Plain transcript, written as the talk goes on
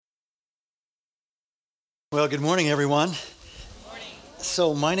Well, good morning, everyone.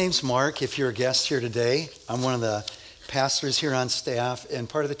 So my name's Mark. If you're a guest here today, I'm one of the pastors here on staff and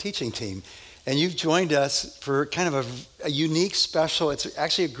part of the teaching team. And you've joined us for kind of a unique, special, it's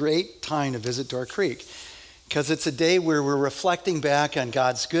actually a great time to visit Door Creek because it's a day where we're reflecting back on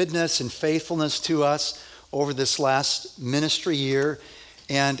God's goodness and faithfulness to us over this last ministry year.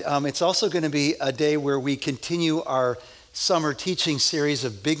 And it's also going to be a day where we continue our summer teaching series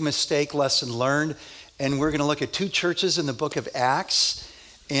of Big Mistake Lesson Learned. And we're going to look at two churches in the book of Acts.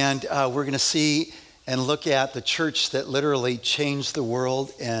 And we're going to see and look at the church that literally changed the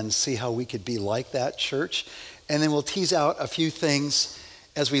world and see how we could be like that church. And then we'll tease out a few things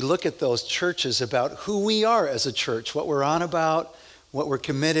as we look at those churches about who we are as a church, what we're on about, what we're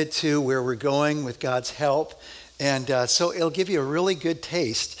committed to, where we're going with God's help. And so it'll give you a really good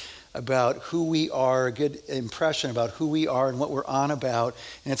taste about who we are, a good impression about who we are and what we're on about.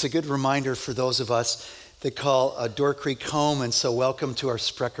 And it's a good reminder for those of us that call Door Creek home. And so welcome to our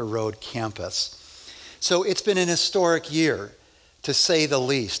Sprecher Road campus. So it's been an historic year, to say the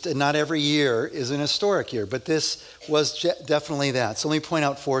least. And not every year is an historic year, but this was definitely that. So let me point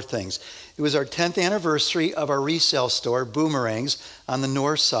out four things. It was our 10th anniversary of our resale store, Boomerangs, on the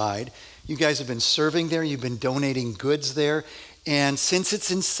north side. You guys have been serving there. You've been donating goods there. And since its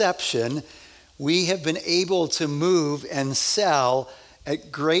inception, we have been able to move and sell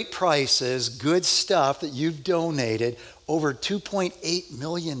at great prices good stuff that you've donated, over $2.8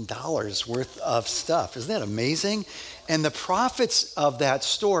 million worth of stuff. Isn't that amazing? And the profits of that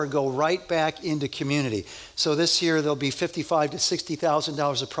store go right back into community. So this year there'll be $55,000 to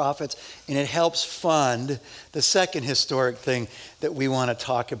 $60,000 of profits, and it helps fund the second historic thing that we want to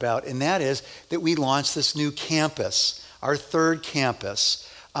talk about, and that is that we launched this new campus. Our third campus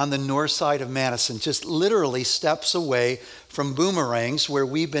on the north side of Madison, just literally steps away from Boomerangs, where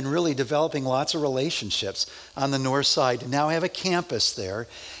we've been really developing lots of relationships on the north side, to now have a campus there.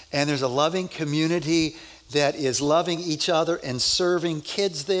 And there's a loving community that is loving each other and serving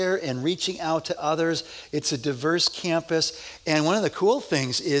kids there and reaching out to others. It's a diverse campus. And one of the cool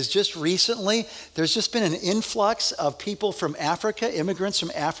things is just recently, there's just been an influx of people from Africa, immigrants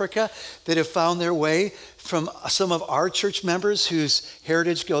from Africa, that have found their way from some of our church members whose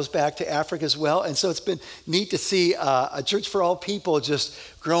heritage goes back to Africa as well. And so it's been neat to see a church for all people just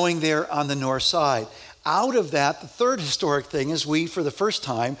growing there on the north side. Out of that, the third historic thing is we, for the first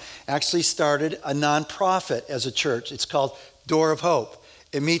time, actually started a nonprofit as a church. It's called Door of Hope.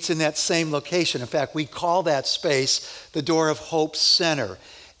 It meets in that same location. In fact, we call that space the Door of Hope Center.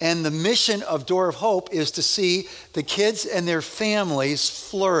 And the mission of Door of Hope is to see the kids and their families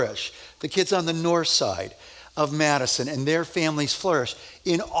flourish. The kids on the north side of Madison and their families flourish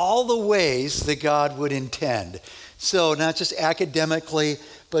in all the ways that God would intend. So not just academically,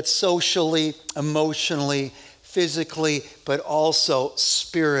 but socially, emotionally, physically, but also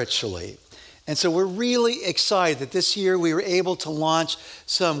spiritually. And so we're really excited that this year we were able to launch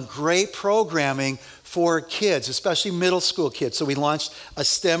some great programming for kids, especially middle school kids. So we launched a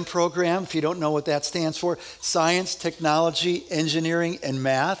STEM program, if you don't know what that stands for, science, technology, engineering, and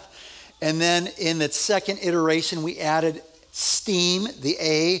math. And then in the second iteration, we added STEAM, the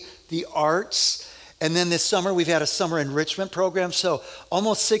A, the arts. And then this summer, we've had a summer enrichment program. So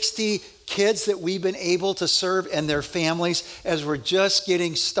almost 60 kids that we've been able to serve and their families as we're just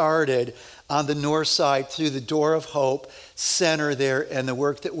getting started on the north side through the Door of Hope Center there and the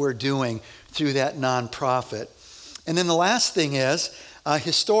work that we're doing through that nonprofit. And then the last thing is,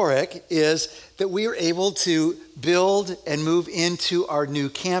 historic, is that we are able to build and move into our new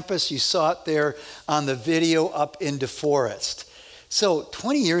campus. You saw it there on the video up in DeForest. So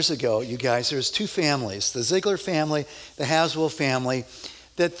 20 years ago, you guys, there's two families, the Ziegler family, the Haswell family,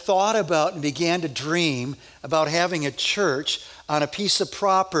 that thought about and began to dream about having a church on a piece of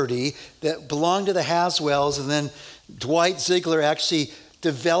property that belonged to the Haswells, and then Dwight Ziegler actually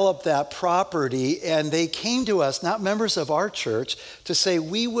developed that property, and they came to us, not members of our church, to say,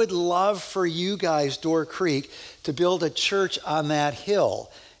 we would love for you guys, Door Creek, to build a church on that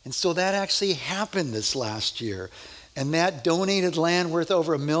hill. And so that actually happened this last year. And that donated land worth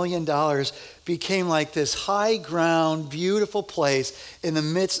over $1 million became like this high ground, beautiful place in the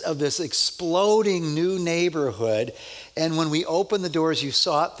midst of this exploding new neighborhood. And when we opened the doors, you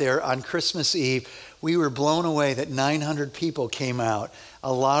saw it there on Christmas Eve, we were blown away that 900 people came out.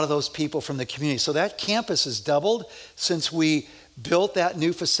 A lot of those people from the community. So that campus has doubled since we built that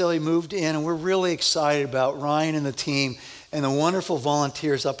new facility, moved in, and we're really excited about Ryan and the team and the wonderful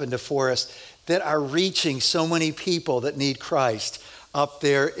volunteers up in DeForest that are reaching so many people that need Christ up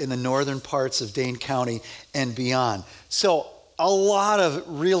there in the northern parts of Dane County and beyond. So a lot of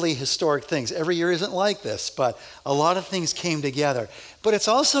really historic things. Every year isn't like this, but a lot of things came together. But it's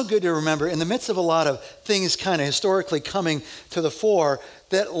also good to remember, in the midst of a lot of things kind of historically coming to the fore,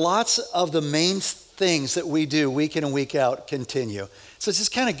 that lots of the main things that we do week in and week out continue. So it's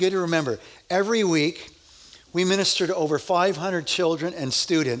just kind of good to remember. Every week, we minister to over 500 children and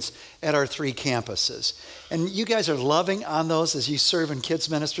students at our 3 campuses. And you guys are loving on those as you serve in kids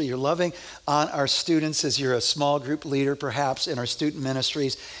ministry. You're loving on our students as you're a small group leader, perhaps, in our student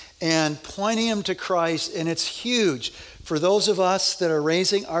ministries, and pointing them to Christ. And it's huge for those of us that are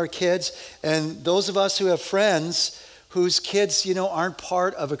raising our kids and those of us who have friends whose kids, aren't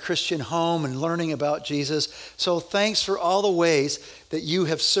part of a Christian home and learning about Jesus. So thanks for all the ways that you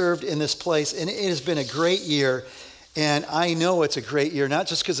have served in this place. And it has been a great year. And I know it's a great year, not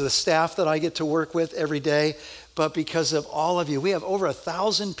just because of the staff that I get to work with every day, but because of all of you. We have over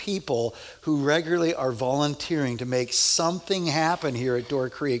 1,000 people who regularly are volunteering to make something happen here at Door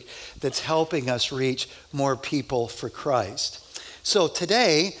Creek that's helping us reach more people for Christ. So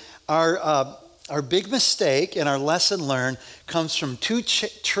today, our big mistake and our lesson learned comes from 2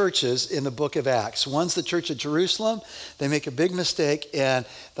 churches in the book of Acts. One's the church at Jerusalem. They make a big mistake, and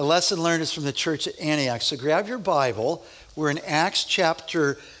the lesson learned is from the church at Antioch. So grab your Bible. We're in Acts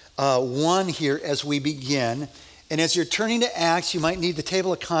chapter 1 here as we begin. And as you're turning to Acts, you might need the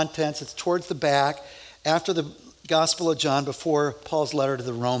table of contents. It's towards the back after the Gospel of John, before Paul's letter to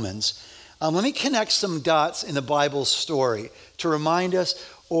the Romans. Let me connect some dots in the Bible story to remind us,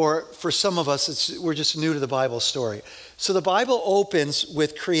 or for some of us, we're just new to the Bible story. So the Bible opens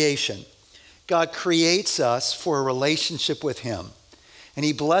with creation. God creates us for a relationship with him. And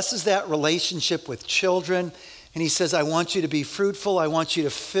he blesses that relationship with children. And he says, I want you to be fruitful. I want you to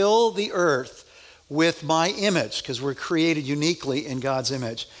fill the earth with my image, because we're created uniquely in God's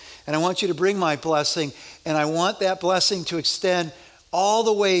image. And I want you to bring my blessing. And I want that blessing to extend all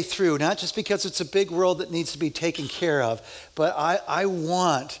the way through, not just because it's a big world that needs to be taken care of, but I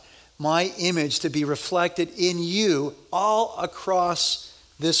want my image to be reflected in you all across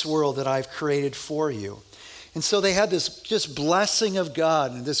this world that I've created for you. And so they had this just blessing of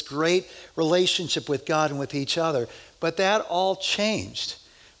God and this great relationship with God and with each other. But that all changed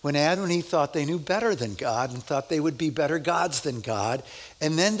when Adam and Eve thought they knew better than God and thought they would be better gods than God.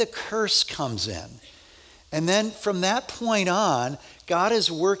 And then the curse comes in. And then from that point on, God is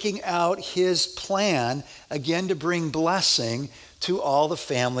working out his plan again to bring blessing to all the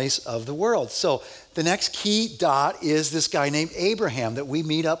families of the world. So the next key dot is this guy named Abraham that we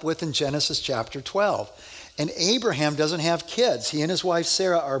meet up with in Genesis chapter 12. And Abraham doesn't have kids. He and his wife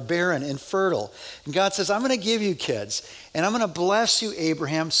Sarah are barren, infertile. And God says, I'm going to give you kids. And I'm going to bless you,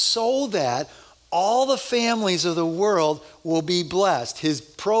 Abraham, so that all the families of the world will be blessed. His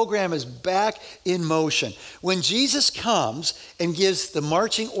program is back in motion. When Jesus comes and gives the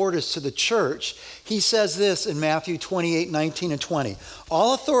marching orders to the church, he says this in Matthew 28, 19 and 20.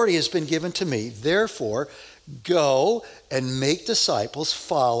 All authority has been given to me. Therefore, go and make disciples,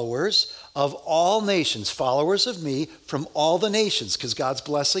 followers of all nations, followers of me from all the nations, because God's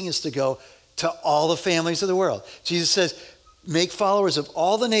blessing is to go to all the families of the world. Jesus says, make followers of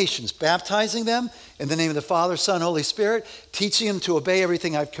all the nations, baptizing them in the name of the Father, Son, Holy Spirit, teaching them to obey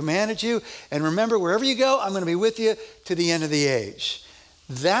everything I've commanded you. And remember, wherever you go, I'm going to be with you to the end of the age.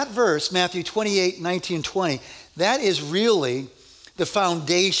 That verse, Matthew 28, 19, and 20, that is really the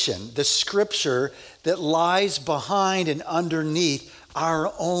foundation, the scripture that lies behind and underneath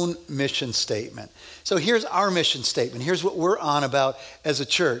our own mission statement. So here's our mission statement. Here's what we're on about as a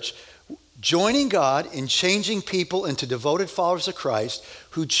church. Joining God in changing people into devoted followers of Christ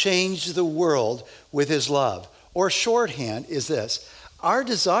who change the world with his love. Or shorthand is this. Our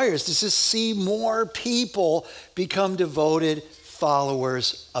desire is to just see more people become devoted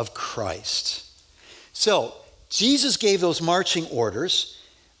followers of Christ. So Jesus gave those marching orders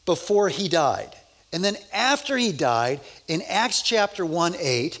before he died. And then after he died, in Acts chapter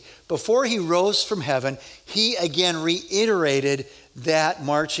 1:8, before he rose from heaven, he again reiterated that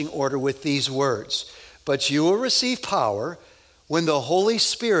marching order with these words. But you will receive power when the Holy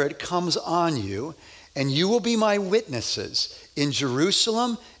Spirit comes on you, and you will be my witnesses in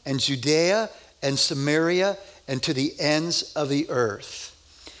Jerusalem and Judea and Samaria and to the ends of the earth.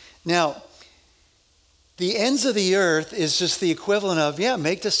 Now, the ends of the earth is just the equivalent of,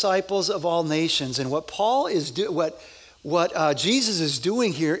 make disciples of all nations. And what Paul is what Jesus is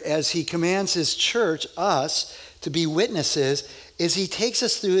doing here as he commands his church, us, to be witnesses, is he takes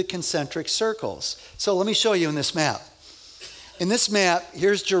us through the concentric circles. So let me show you in this map. In this map,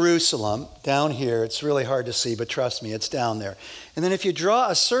 here's Jerusalem down here. It's really hard to see, but trust me, it's down there. And then if you draw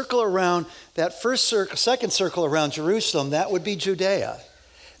a circle around that second circle around Jerusalem, that would be Judea.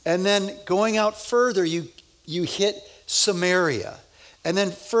 And then going out further, you hit Samaria. And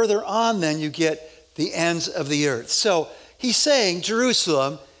then further on, then you get the ends of the earth. So he's saying,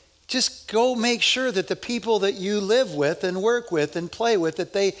 Jerusalem, just go make sure that the people that you live with and work with and play with,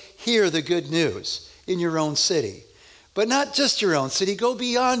 that they hear the good news in your own city. But not just your own city, go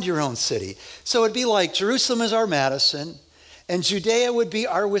beyond your own city. So it'd be like Jerusalem is our Madison, and Judea would be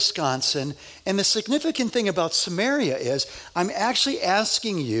our Wisconsin. And the significant thing about Samaria is I'm actually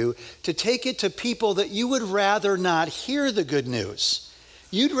asking you to take it to people that you would rather not hear the good news.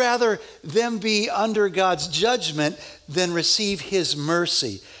 You'd rather them be under God's judgment than receive his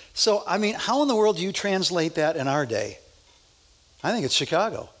mercy. So, I mean, how in the world do you translate that in our day? I think it's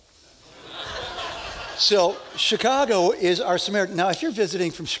Chicago. So Chicago is our Samaritan. Now, if you're visiting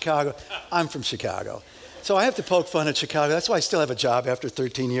from Chicago, I'm from Chicago. So I have to poke fun at Chicago. That's why I still have a job after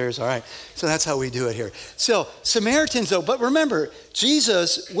 13 years. All right. So that's how we do it here. So Samaritans, though, but remember,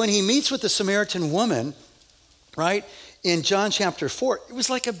 Jesus, when he meets with the Samaritan woman, right, in John chapter 4, it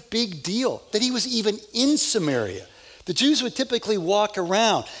was like a big deal that he was even in Samaria. The Jews would typically walk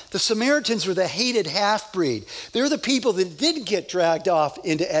around. The Samaritans were the hated half-breed. They're the people that did get dragged off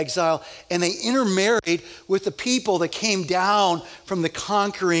into exile, and they intermarried with the people that came down from the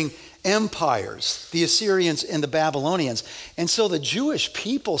conquering empires, the Assyrians and the Babylonians. And so the Jewish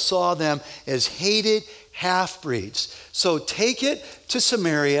people saw them as hated half-breeds. So take it to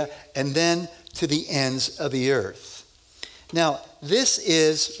Samaria and then to the ends of the earth. Now, this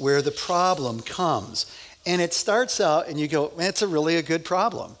is where the problem comes. And it starts out, and you go, man, it's really a good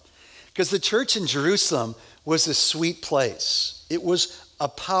problem. Because the church in Jerusalem was a sweet place. It was a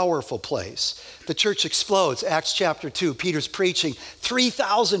powerful place. The church explodes. Acts chapter 2, Peter's preaching.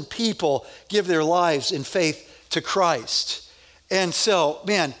 3,000 people give their lives in faith to Christ. And so,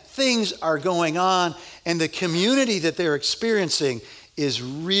 man, things are going on, and the community that they're experiencing is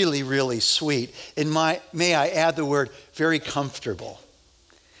really, really sweet. And may I add the word, very comfortable.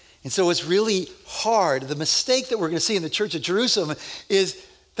 And so it's really hard. The mistake that we're going to see in the church of Jerusalem is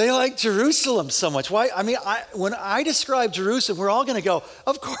they like Jerusalem so much. Why? I mean, when I describe Jerusalem, we're all going to go,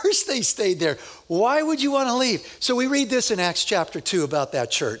 of course they stayed there. Why would you want to leave? So we read this in Acts chapter 2 about that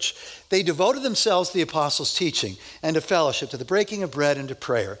church. They devoted themselves to the apostles' teaching and to fellowship, to the breaking of bread and to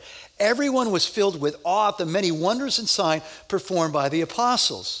prayer. Everyone was filled with awe at the many wonders and signs performed by the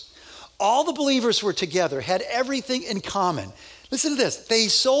apostles. All the believers were together, had everything in common. Listen to this. They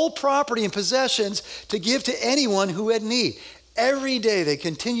sold property and possessions to give to anyone who had need. Every day they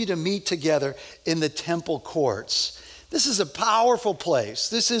continued to meet together in the temple courts. This is a powerful place.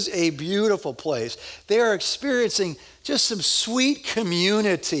 This is a beautiful place. They are experiencing just some sweet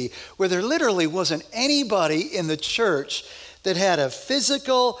community where there literally wasn't anybody in the church that had a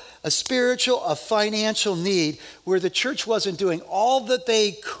physical, a spiritual, a financial need, where the church wasn't doing all that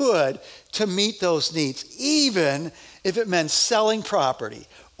they could to meet those needs, even if it meant selling property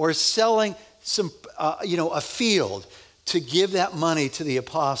or selling a field to give that money to the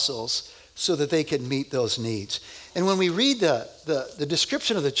apostles so that they could meet those needs. And when we read the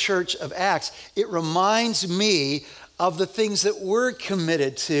description of the church of Acts, it reminds me of the things that we're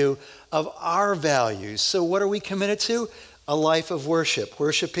committed to, of our values. So what are we committed to? A life of worship,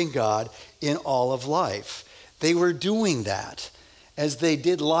 worshiping God in all of life. They were doing that as they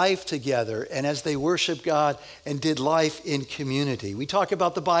did life together and as they worshiped God and did life in community. We talk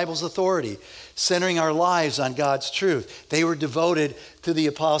about the Bible's authority, centering our lives on God's truth. They were devoted to the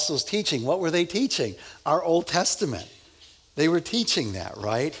apostles' teaching. What were they teaching? Our Old Testament. They were teaching that,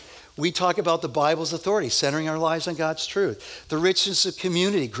 right? We talk about the Bible's authority, centering our lives on God's truth. The richness of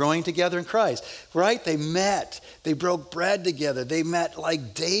community, growing together in Christ, right? They met. They broke bread together. They met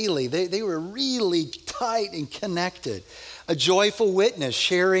like daily. They were really tight and connected. A joyful witness,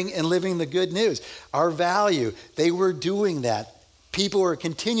 sharing and living the good news. Our value, they were doing that. People were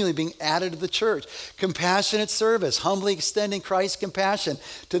continually being added to the church. Compassionate service, humbly extending Christ's compassion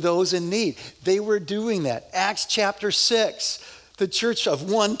to those in need. They were doing that. Acts chapter 6, the church of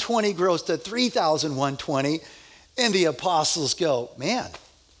 120 grows to 3,120, and the apostles go, man,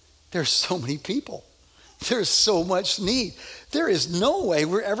 there's so many people. There's so much need. There is no way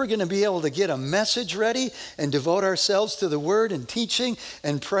we're ever going to be able to get a message ready and devote ourselves to the word and teaching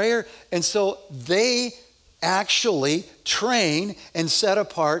and prayer. And so they actually train and set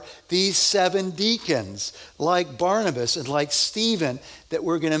apart these 7 deacons like Barnabas and like Stephen that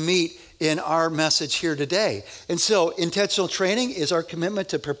we're going to meet in our message here today. And so intentional training is our commitment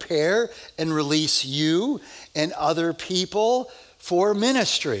to prepare and release you and other people for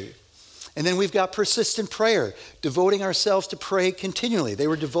ministry. And then we've got persistent prayer, devoting ourselves to pray continually. They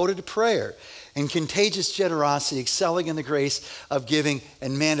were devoted to prayer. And contagious generosity, excelling in the grace of giving.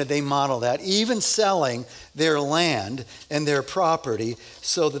 And man, did they model that, even selling their land and their property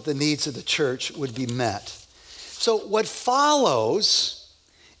so that the needs of the church would be met. So what follows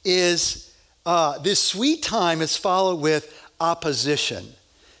is this sweet time is followed with opposition.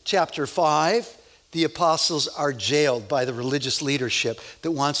 Chapter 5. The apostles are jailed by the religious leadership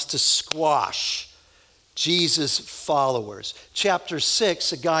that wants to squash Jesus' followers. Chapter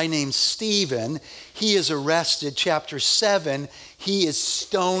 6, a guy named Stephen, he is arrested. Chapter 7, he is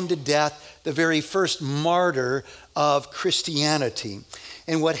stoned to death, the very first martyr of Christianity.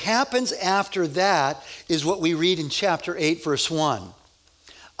 And what happens after that is what we read in chapter 8, verse 1.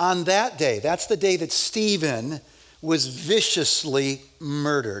 On that day, that's the day that Stephen was viciously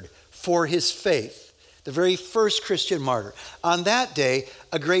murdered for his faith, the very first Christian martyr. On that day,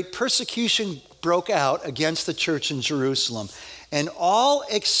 a great persecution broke out against the church in Jerusalem, and all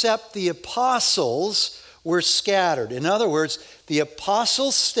except the apostles were scattered. In other words, the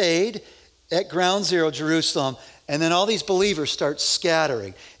apostles stayed at ground zero, Jerusalem, and then all these believers start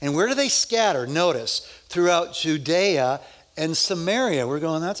scattering. And where do they scatter? Notice, throughout Judea and Samaria. We're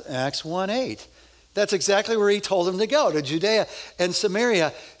going, that's Acts 1:8. That's exactly where he told them to go, to Judea and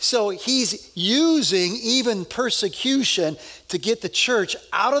Samaria. So he's using even persecution to get the church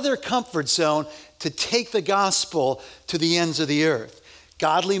out of their comfort zone to take the gospel to the ends of the earth.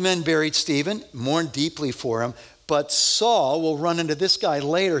 Godly men buried Stephen, mourned deeply for him, but Saul, we'll run into this guy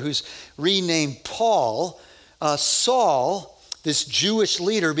later who's renamed Paul. Saul, this Jewish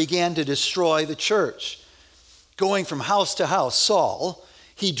leader, began to destroy the church. Going from house to house, Saul,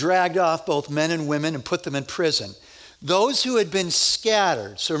 he dragged off both men and women and put them in prison. Those who had been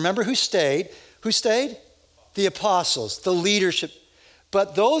scattered, so remember who stayed? Who stayed? The apostles, the leadership.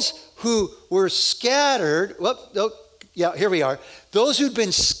 But those who were scattered, here we are. Those who'd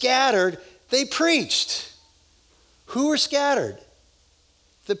been scattered, they preached. Who were scattered?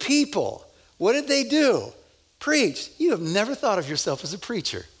 The people. What did they do? Preached. You have never thought of yourself as a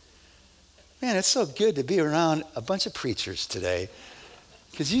preacher. Man, it's so good to be around a bunch of preachers today.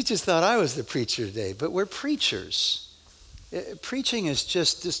 Because you just thought I was the preacher today, but we're preachers. Preaching is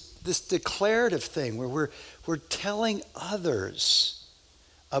just this declarative thing where we're telling others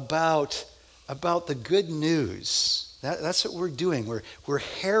about the good news. That's what we're doing. We're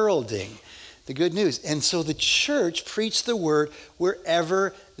heralding the good news. And so the church preached the word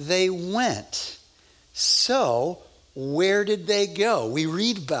wherever they went. So where did they go? We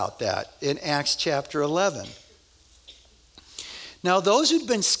read about that in Acts chapter 11. Now, those who'd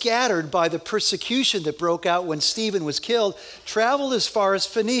been scattered by the persecution that broke out when Stephen was killed traveled as far as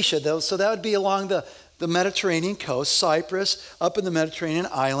Phoenicia. So that would be along the Mediterranean coast, Cyprus, up in the Mediterranean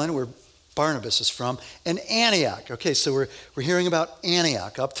island where Barnabas is from, and Antioch. Okay, so we're hearing about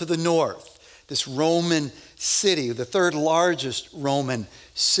Antioch up to the north, this Roman city, the third largest Roman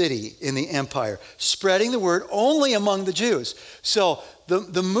city in the empire, spreading the word only among the Jews. So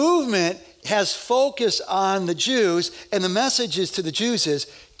the movement has focus on the Jews, and the message is to the Jews is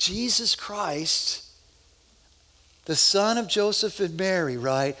Jesus Christ, the son of Joseph and Mary,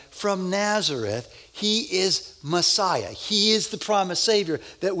 right, from Nazareth, he is Messiah. He is the promised Savior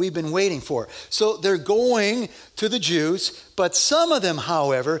that we've been waiting for. So they're going to the Jews, but some of them,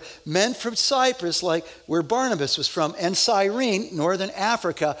 however, men from Cyprus, like where Barnabas was from, and Cyrene, northern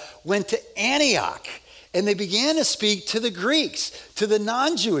Africa, went to Antioch. And they began to speak to the Greeks, to the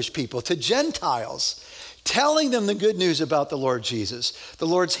non-Jewish people, to Gentiles, telling them the good news about the Lord Jesus. The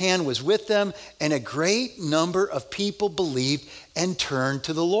Lord's hand was with them, and a great number of people believed and turned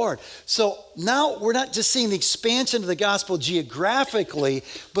to the Lord. So now we're not just seeing the expansion of the gospel geographically,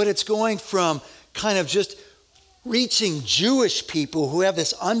 but it's going from kind of just reaching Jewish people who have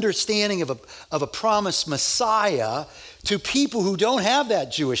this understanding of a promised Messiah to people who don't have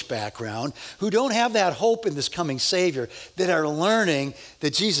that Jewish background, who don't have that hope in this coming Savior, that are learning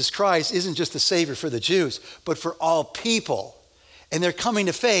that Jesus Christ isn't just the Savior for the Jews, but for all people. And they're coming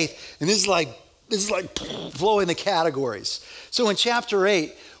to faith, and this is like blowing the categories. So in chapter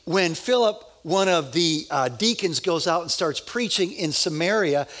 8, when Philip, one of the deacons, goes out and starts preaching in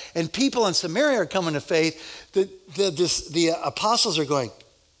Samaria, and people in Samaria are coming to faith, the apostles are going,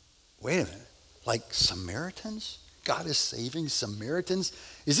 wait a minute, like Samaritans? God is saving Samaritans?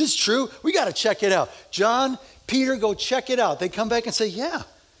 Is this true? We got to check it out. John, Peter, go check it out. They come back and say, yeah.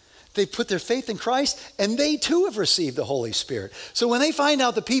 They put their faith in Christ, and they too have received the Holy Spirit. So when they find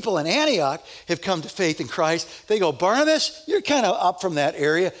out the people in Antioch have come to faith in Christ, they go, Barnabas, you're kind of up from that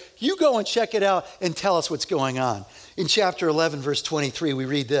area. You go and check it out and tell us what's going on. In chapter 11, verse 23, we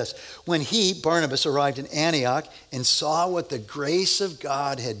read this. When he, Barnabas, arrived in Antioch and saw what the grace of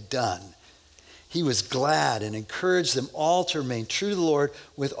God had done, he was glad and encouraged them all to remain true to the Lord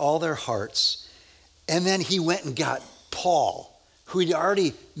with all their hearts. And then he went and got Paul, who he'd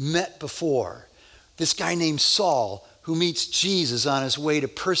already met before. This guy named Saul, who meets Jesus on his way to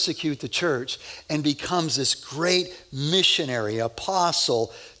persecute the church and becomes this great missionary,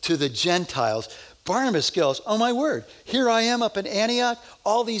 apostle to the Gentiles. Barnabas goes, oh my word, here I am up in Antioch,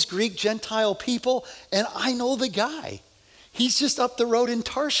 all these Greek Gentile people, and I know the guy. He's just up the road in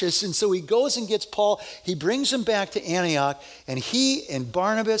Tarshish. And so he goes and gets Paul. He brings him back to Antioch. And he and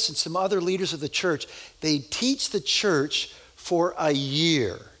Barnabas and some other leaders of the church, they teach the church for a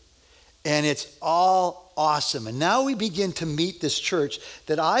year. And it's all awesome. And now we begin to meet this church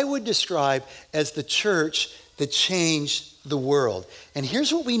that I would describe as the church that changed the world. And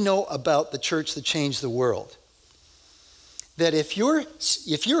here's what we know about the church that changed the world. That if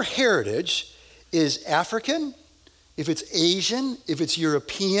your heritage is African, if it's Asian, if it's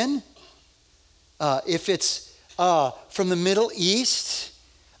European, if it's from the Middle East,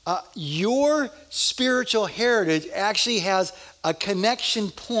 your spiritual heritage actually has a connection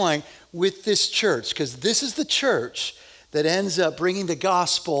point with this church, because this is the church that ends up bringing the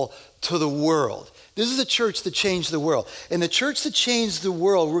gospel to the world. This is the church that changed the world. And the church that changed the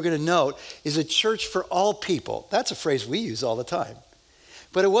world, we're going to note, is a church for all people. That's a phrase we use all the time.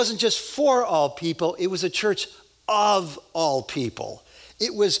 But it wasn't just for all people, it was a church of all people.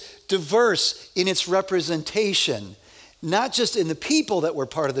 It was diverse in its representation, not just in the people that were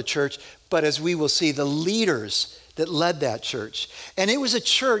part of the church, but as we will see, the leaders that led that church. And it was a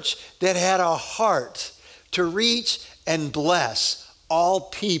church that had a heart to reach and bless all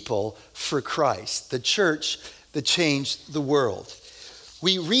people for Christ. The church that changed the world.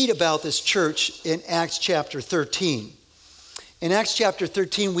 We read about this church in Acts chapter 13. In Acts chapter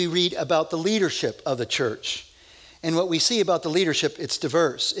 13, we read about the leadership of the church. And what we see about the leadership, it's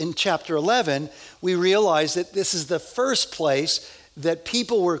diverse. In chapter 11, we realize that this is the first place that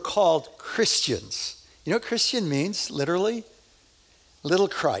people were called Christians. You know what Christian means, literally? Little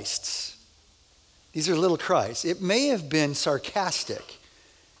Christs. These are little Christs. It may have been sarcastic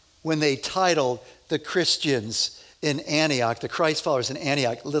when they titled the Christians in Antioch, the Christ followers in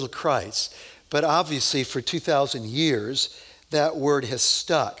Antioch, little Christs. But obviously for 2,000 years, that word has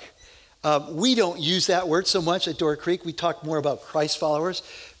stuck. We don't use that word so much at Door Creek. We talk more about Christ followers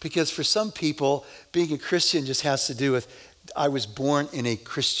because for some people, being a Christian just has to do with, I was born in a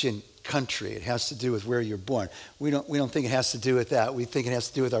Christian country. It has to do with where you're born. We don't think it has to do with that. We think it has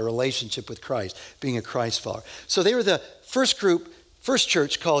to do with our relationship with Christ, being a Christ follower. So they were the first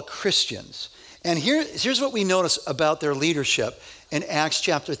church called Christians. And here's what we notice about their leadership in Acts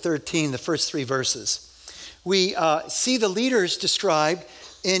chapter 13, the first 3 verses. We see the leaders described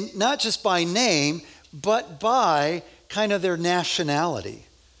in not just by name, but by kind of their nationality,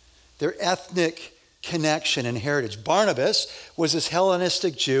 their ethnic connection and heritage. Barnabas was this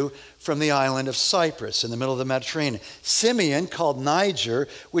Hellenistic Jew from the island of Cyprus in the middle of the Mediterranean. Simeon, called Niger,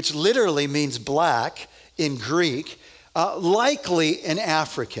 which literally means black in Greek, likely an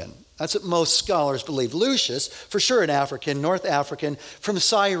African. That's what most scholars believe. Lucius, for sure an African, North African, from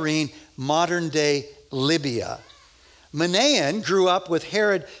Cyrene, modern-day Libya. Manaen grew up with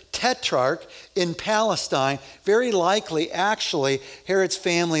Herod Tetrarch in Palestine. Very likely, actually, Herod's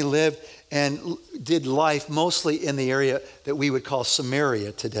family lived and did life mostly in the area that we would call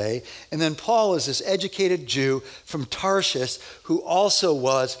Samaria today. And then Paul is this educated Jew from Tarshish who also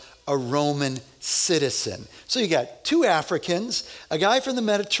was a Roman citizen. So you got 2 Africans, a guy from the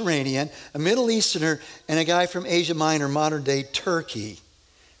Mediterranean, a Middle Easterner, and a guy from Asia Minor, modern-day Turkey,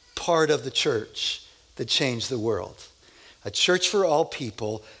 part of the church that changed the world. A church for all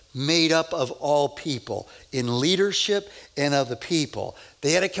people, made up of all people, in leadership and of the people.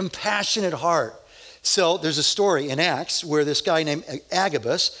 They had a compassionate heart. So there's a story in Acts where this guy named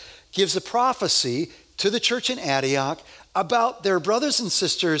Agabus gives a prophecy to the church in Antioch about their brothers and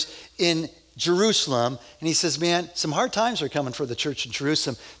sisters in Jerusalem. And he says, man, some hard times are coming for the church in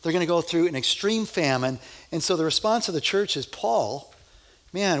Jerusalem. They're going to go through an extreme famine. And so the response of the church is, Paul,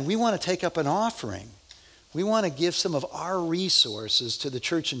 man, we want to take up an offering. We want to give some of our resources to the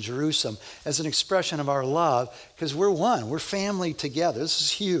church in Jerusalem as an expression of our love because we're one. We're family together. This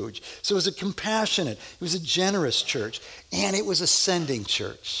is huge. So it was a compassionate, it was a generous church, and it was a sending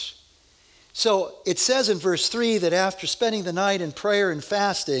church. So it says in verse 3 that after spending the night in prayer and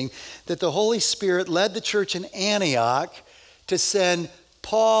fasting, that the Holy Spirit led the church in Antioch to send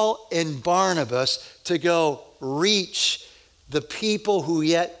Paul and Barnabas to go reach the people who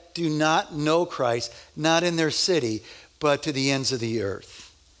yet do not know Christ, not in their city, but to the ends of the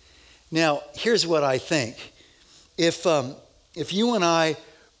earth. Now, here's what I think. If you and I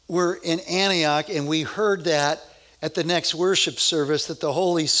were in Antioch and we heard that at the next worship service, that the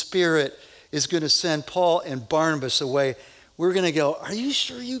Holy Spirit is going to send Paul and Barnabas away, we're going to go, are you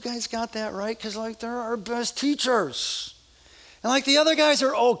sure you guys got that right? Because they're our best teachers. And the other guys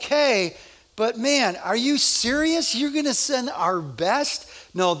are okay, but man, are you serious? You're going to send our best?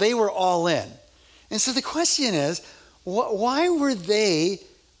 No, they were all in. And so the question is, why were they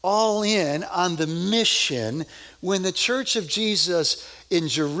all in on the mission when the Church of Jesus in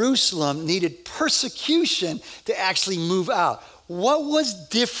Jerusalem needed persecution to actually move out? What was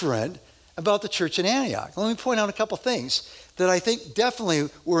different about the church in Antioch? Let me point out a couple things that I think definitely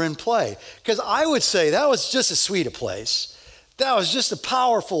were in play. Because I would say that was just as sweet a place. That was just a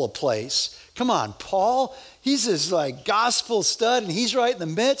powerful a place. Come on, Paul, he's this gospel stud and he's right in the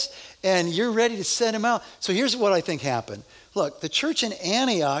midst and you're ready to send him out. So here's what I think happened. Look, the church in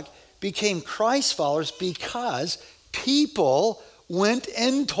Antioch became Christ followers because people went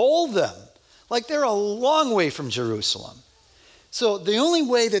and told them. They're a long way from Jerusalem. So the only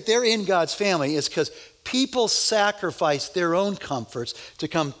way that they're in God's family is because people sacrificed their own comforts to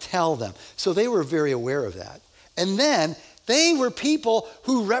come tell them. So they were very aware of that. And then they were people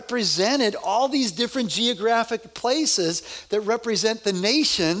who represented all these different geographic places that represent the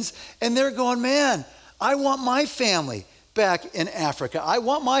nations. And they're going, man, I want my family back in Africa. I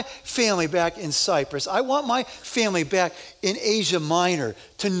want my family back in Cyprus. I want my family back in Asia Minor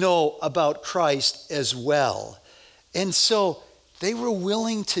to know about Christ as well. And so they were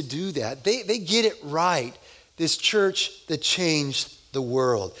willing to do that. They get it right. This church that changed the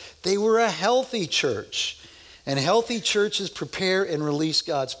world. They were a healthy church. And healthy churches prepare and release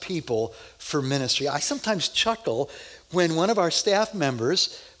God's people for ministry. I sometimes chuckle when one of our staff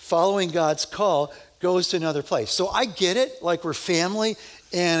members, following God's call, goes to another place. So I get it, we're family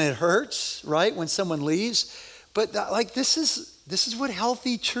and it hurts, right, when someone leaves. But this is what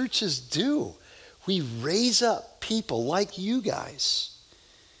healthy churches do. We raise up people like you guys.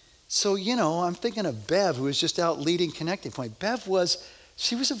 So, I'm thinking of Bev, who was just out leading Connecting Point.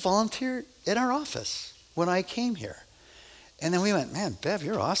 She was a volunteer in our office when I came here. And then we went, man, Bev,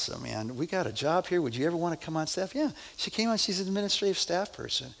 you're awesome, man. We got a job here. Would you ever want to come on staff? Yeah. She came on. She's an administrative staff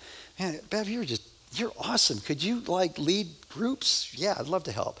person. Man, Bev, you're awesome. Could you lead groups? Yeah, I'd love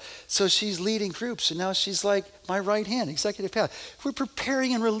to help. So she's leading groups, and now she's my right hand, executive path. We're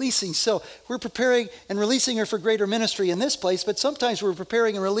preparing and releasing. So we're preparing and releasing her for greater ministry in this place, but sometimes we're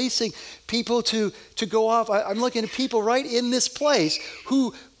preparing and releasing people to go off. I'm looking at people right in this place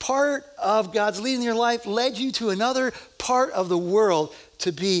who part of God's leading your life led you to another part of the world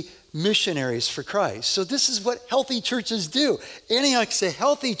to be missionaries for Christ. So this is what healthy churches do. Antioch's a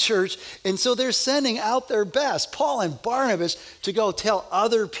healthy church, and so they're sending out their best, Paul and Barnabas, to go tell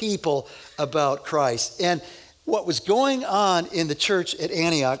other people about Christ. And what was going on in the church at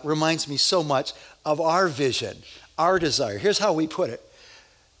Antioch reminds me so much of our vision, our desire. Here's how we put it.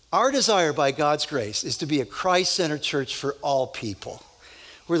 Our desire by God's grace is to be a Christ-centered church for all people,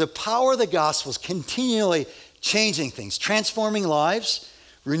 where the power of the gospel is continually changing things, transforming lives,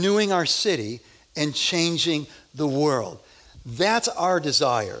 renewing our city, and changing the world. That's our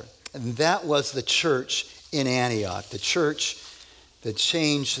desire. And that was the church in Antioch, the church that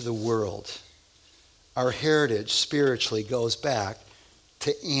changed the world. Our heritage spiritually goes back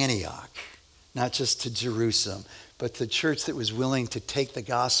to Antioch, not just to Jerusalem, but the church that was willing to take the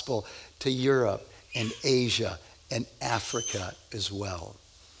gospel to Europe and Asia and Africa as well.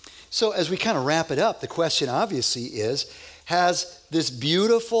 So as we kind of wrap it up, the question obviously is, has this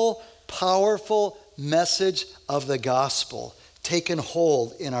beautiful, powerful message of the gospel taken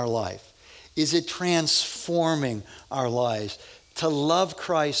hold in our life? Is it transforming our lives to love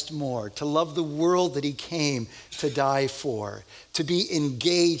Christ more, to love the world that he came to die for, to be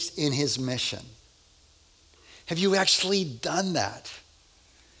engaged in his mission? Have you actually done that?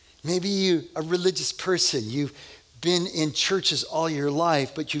 Maybe you're a religious person. You've been in churches all your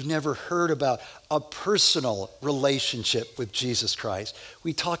life, but you've never heard about a personal relationship with Jesus Christ.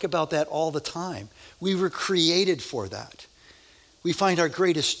 We talk about that all the time. We were created for that. We find our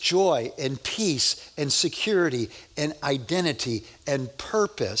greatest joy and peace and security and identity and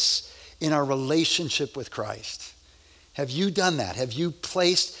purpose in our relationship with Christ. Have you done that? Have you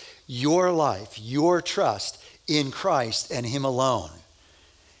placed your life, your trust in Christ and him alone?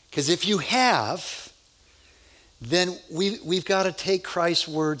 Because if you have, then we've got to take Christ's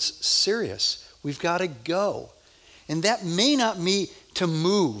words serious. We've got to go. And that may not mean to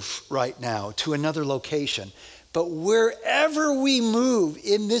move right now to another location. But wherever we move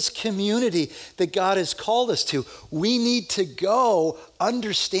in this community that God has called us to, we need to go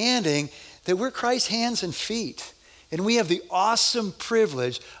understanding that we're Christ's hands and feet. And we have the awesome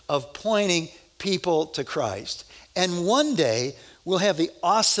privilege of pointing people to Christ. And one day, we'll have the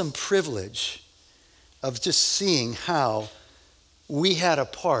awesome privilege of just seeing how we had a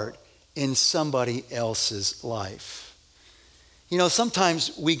part in somebody else's life. You know,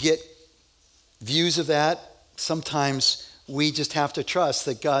 sometimes we get views of that. Sometimes we just have to trust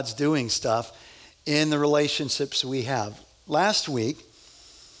that God's doing stuff in the relationships we have. Last week,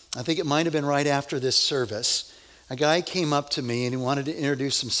 I think it might have been right after this service, a guy came up to me and he wanted to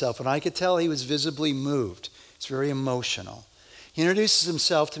introduce himself, and I could tell he was visibly moved. It's very emotional. He introduces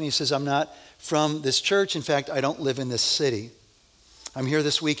himself to me. He says, I'm not from this church. In fact, I don't live in this city. I'm here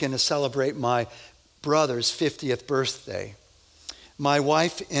this weekend to celebrate my brother's 50th birthday. My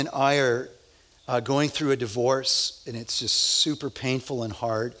wife and I are going through a divorce, and it's just super painful and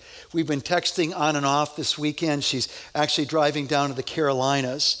hard. We've been texting on and off this weekend. She's actually driving down to the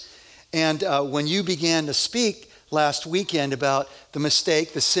Carolinas. And when you began to speak last weekend about the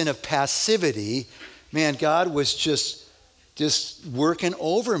mistake, the sin of passivity, man, God was just working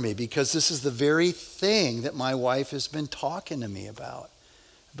over me, because this is the very thing that my wife has been talking to me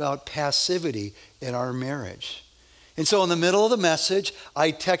about passivity in our marriage. And so in the middle of the message,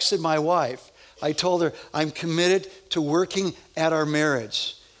 I texted my wife. I told her, I'm committed to working at our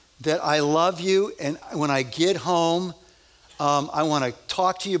marriage, that I love you, and when I get home, I want to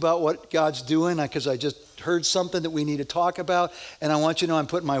talk to you about what God's doing, because I just heard something that we need to talk about, and I want you to know I'm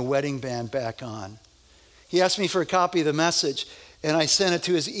putting my wedding band back on. He asked me for a copy of the message, and I sent it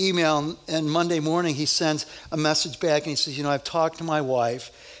to his email, and Monday morning he sends a message back, and he says, I've talked to my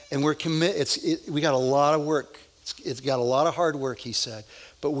wife, and we're committed. We got a lot of work. It's got a lot of hard work, he said,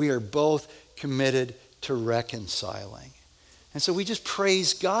 but we are both committed to reconciling. And so we just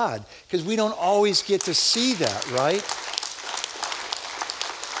praise God, because we don't always get to see that, right?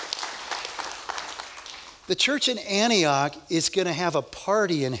 The church in Antioch is going to have a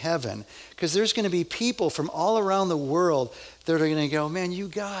party in heaven, because there's going to be people from all around the world that are going to go, man, you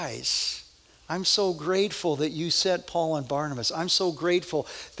guys, I'm so grateful that you sent Paul and Barnabas. I'm so grateful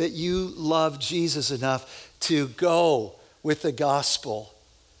that you love Jesus enough to go with the gospel.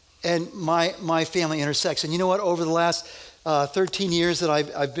 And my family intersects. And you know what? Over the last 13 years that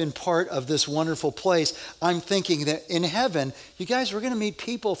I've been part of this wonderful place, I'm thinking that in heaven, you guys, we're going to meet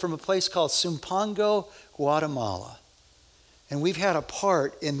people from a place called Sumpango, Guatemala. And we've had a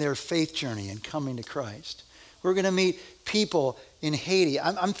part in their faith journey in coming to Christ. We're going to meet people in Haiti.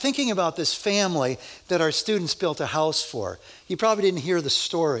 I'm thinking about this family that our students built a house for. You probably didn't hear the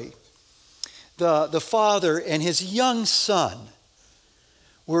story. The father and his young son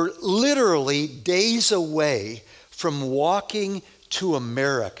were literally days away from walking to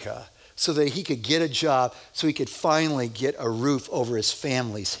America so that he could get a job, so he could finally get a roof over his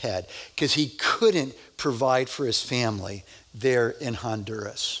family's head, because he couldn't provide for his family there in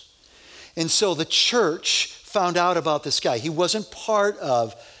Honduras. And so the church found out about this guy. He wasn't part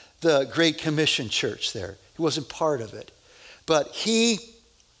of the Great Commission church there. He wasn't part of it. But he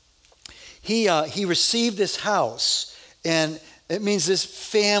received this house, and it means this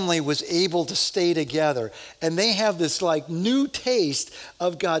family was able to stay together. And they have this new taste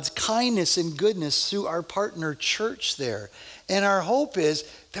of God's kindness and goodness through our partner church there. And our hope is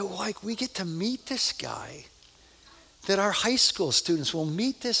that we get to meet this guy, that our high school students will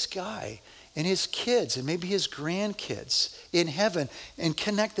meet this guy and his kids and maybe his grandkids in heaven and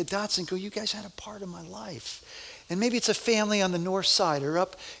connect the dots and go, you guys had a part of my life. And maybe it's a family on the north side or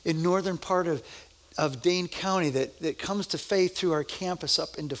up in northern part of Dane County that comes to faith through our campus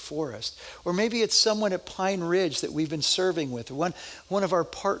up into Forest. Or maybe it's someone at Pine Ridge that we've been serving with, one of our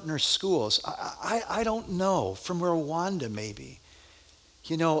partner schools. I don't know, from Rwanda maybe.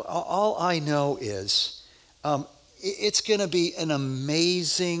 All I know is it's going to be an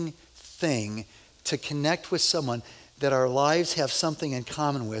amazing thing to connect with someone that our lives have something in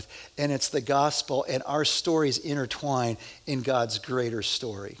common with, and it's the gospel, and our stories intertwine in God's greater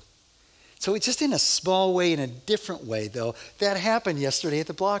story. So it's just in a small way, in a different way, though, that happened yesterday at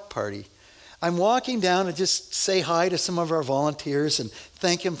the block party. I'm walking down to just say hi to some of our volunteers and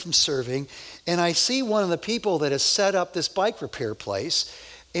thank them for serving, and I see one of the people that has set up this bike repair place,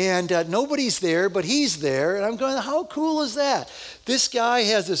 And nobody's there, but he's there. And I'm going, how cool is that? This guy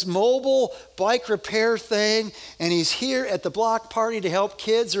has this mobile bike repair thing, and he's here at the block party to help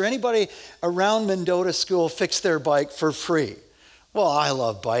kids or anybody around Mendota School fix their bike for free. Well, I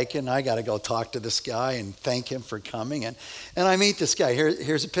love biking. I got to go talk to this guy and thank him for coming. And I meet this guy.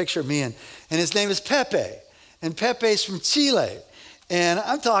 Here's a picture of me, and his name is Pepe. And Pepe's from Chile. And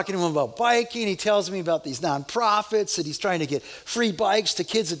I'm talking to him about biking. He tells me about these nonprofits, that he's trying to get free bikes to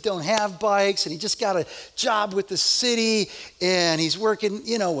kids that don't have bikes. And he just got a job with the city. And he's working,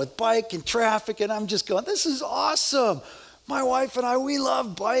 with bike and traffic. And I'm just going, this is awesome. My wife and I, we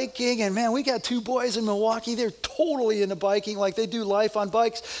love biking. And man, we got 2 boys in Milwaukee. They're totally into biking, like they do life on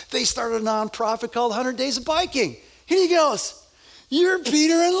bikes. They started a nonprofit called 100 Days of Biking. And he goes, you're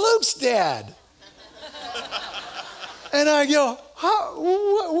Peter and Luke's dad. And I go,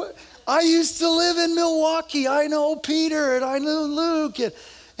 I used to live in Milwaukee. I know Peter and I know Luke. And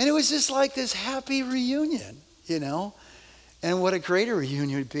it was just like this happy reunion, And what a greater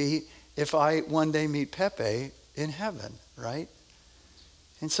reunion would be if I one day meet Pepe in heaven, right?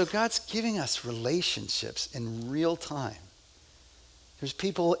 And so God's giving us relationships in real time. There's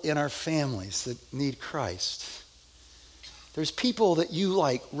people in our families that need Christ. There's people that you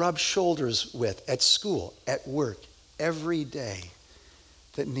rub shoulders with at school, at work, every day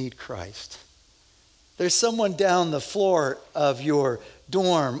that need Christ. There's someone down the floor of your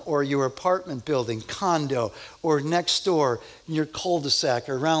dorm or your apartment building, condo, or next door in your cul-de-sac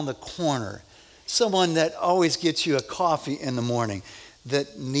or around the corner. Someone that always gets you a coffee in the morning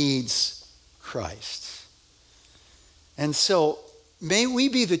that needs Christ. And so may we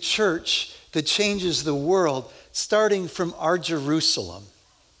be the church that changes the world, starting from our Jerusalem.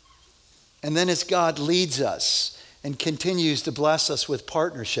 And then as God leads us and continues to bless us with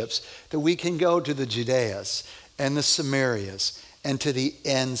partnerships, that we can go to the Judeas and the Samarias and to the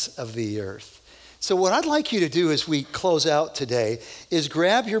ends of the earth. So what I'd like you to do as we close out today is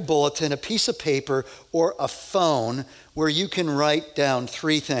grab your bulletin, a piece of paper, or a phone where you can write down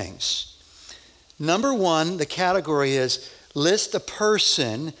 3 things. Number 1, the category is list a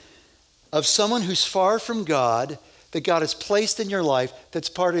person of someone who's far from God that God has placed in your life that's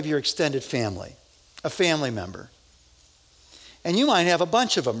part of your extended family, a family member. And you might have a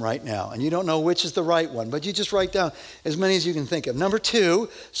bunch of them right now, and you don't know which is the right one, but you just write down as many as you can think of. Number 2,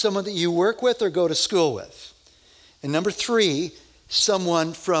 someone that you work with or go to school with. And number 3,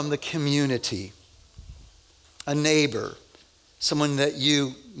 someone from the community, a neighbor, someone that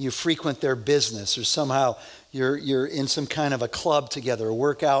you frequent their business, or somehow you're in some kind of a club together, or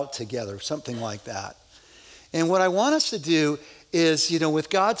work out together, something like that. And what I want us to do is, with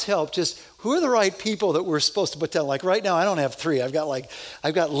God's help, just who are the right people that we're supposed to put down? Like right now, I don't have 3. I've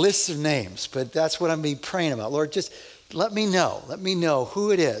got lists of names, but that's what I'm being praying about. Lord, just let me know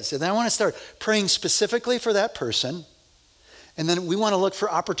who it is. And then I want to start praying specifically for that person. And then we want to look for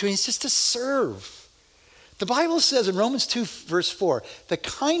opportunities just to serve. The Bible says in Romans 2, verse 4, the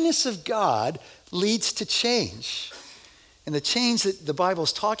kindness of God leads to change. And the change that the Bible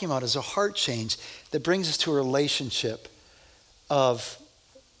is talking about is a heart change that brings us to a relationship of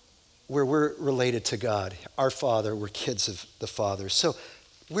where we're related to God. Our Father, we're kids of the Father. So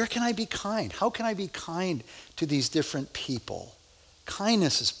where can I be kind? How can I be kind to these different people?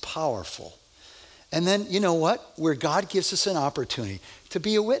 Kindness is powerful. And then, you know what? Where God gives us an opportunity to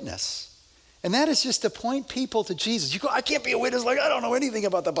be a witness. And that is just to point people to Jesus. You go, I can't be a witness, I don't know anything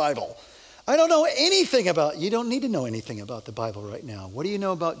about the Bible. I don't know anything about, you don't need to know anything about the Bible right now. What do you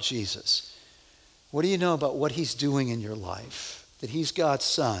know about Jesus? What do you know about what he's doing in your life? That he's God's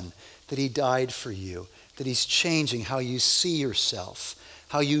son, that he died for you, that he's changing how you see yourself,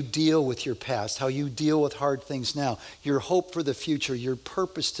 how you deal with your past, how you deal with hard things now, your hope for the future, your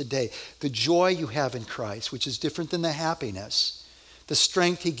purpose today, the joy you have in Christ, which is different than the happiness, the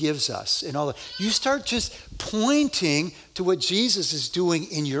strength he gives us, and all that. You start just pointing to what Jesus is doing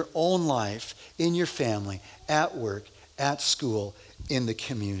in your own life, in your family, at work, at school, in the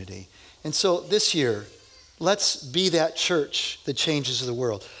community. And so this year, let's be that church that changes the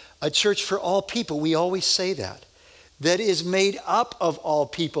world. A church for all people. We always say that. That is made up of all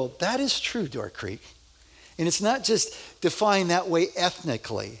people. That is true, Door Creek. And it's not just defined that way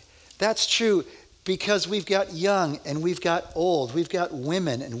ethnically. That's true because we've got young and we've got old. We've got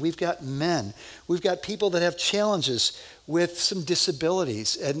women and we've got men. We've got people that have challenges with some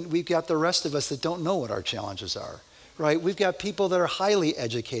disabilities. And we've got the rest of us that don't know what our challenges are, right? We've got people that are highly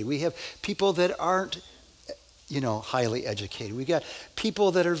educated. We have people that aren't highly educated. We got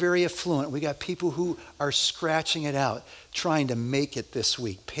people that are very affluent. We got people who are scratching it out, trying to make it this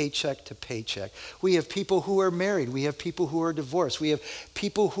week, paycheck to paycheck. We have people who are married. We have people who are divorced. We have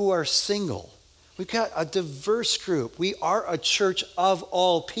people who are single. We've got a diverse group. We are a church of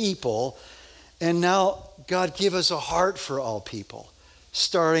all people. And now God give us a heart for all people,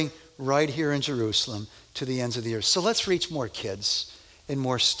 starting right here in Jerusalem to the ends of the earth. So let's reach more kids and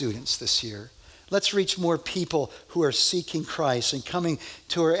more students this year. Let's reach more people who are seeking Christ and coming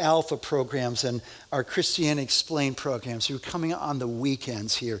to our Alpha programs and our Christianity Explained programs, who are coming on the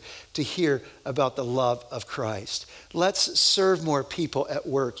weekends here to hear about the love of Christ. Let's serve more people at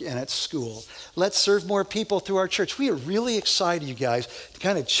work and at school. Let's serve more people through our church. We are really excited, you guys, to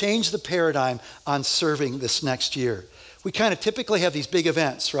kind of change the paradigm on serving this next year. We kind of typically have these big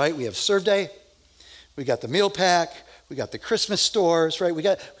events, right? We have Serve Day, we got the meal pack, we got the Christmas stores, right? We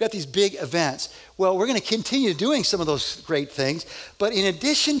got these big events. Well, we're going to continue doing some of those great things. But in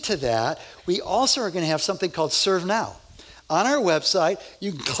addition to that, we also are going to have something called Serve Now. On our website,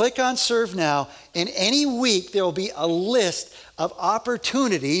 you can click on Serve Now, and any week there will be a list of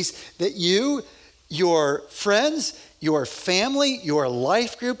opportunities that you, your friends, your family, your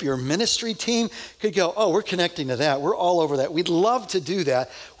life group, your ministry team could go, oh, we're connecting to that. We're all over that. We'd love to do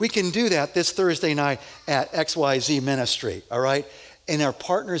that. We can do that this Thursday night at XYZ Ministry, all right? And our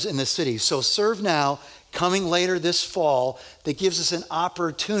partners in the city. So Serve Now, coming later this fall, that gives us an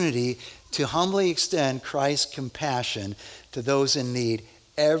opportunity to humbly extend Christ's compassion to those in need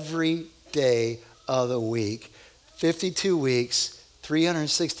every day of the week. 52 weeks.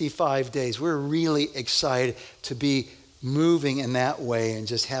 365 days. We're really excited to be moving in that way and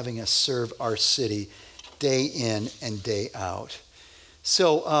just having us serve our city day in and day out.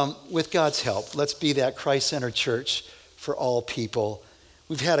 So with God's help, let's be that Christ-centered church for all people.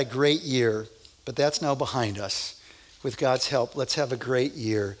 We've had a great year, but that's now behind us. With God's help, let's have a great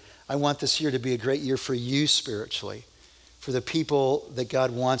year. I want this year to be a great year for you spiritually, for the people that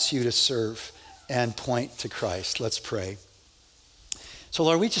God wants you to serve and point to Christ. Let's pray. So,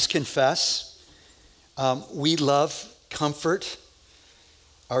 Lord, we just confess we love comfort,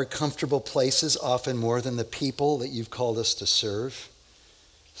 our comfortable places, often more than the people that you've called us to serve.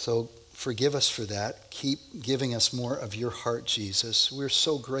 So forgive us for that. Keep giving us more of your heart, Jesus. We're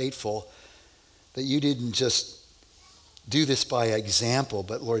so grateful that you didn't just do this by example,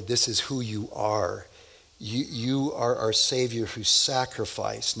 but, Lord, this is who you are. You are our Savior who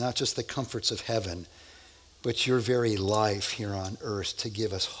sacrificed not just the comforts of heaven, but your very life here on earth to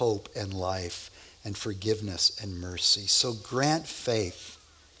give us hope and life and forgiveness and mercy. So grant faith,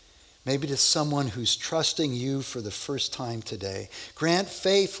 maybe to someone who's trusting you for the first time today. Grant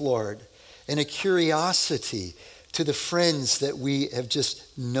faith, Lord, and a curiosity to the friends that we have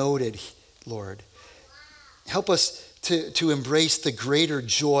just noted, Lord. Help us to embrace the greater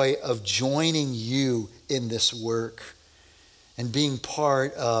joy of joining you in this work and being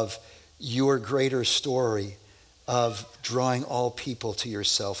part of your greater story of drawing all people to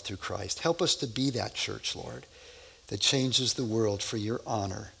yourself through Christ. Help us to be that church, Lord, that changes the world for your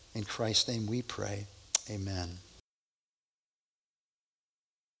honor. In Christ's name we pray. Amen.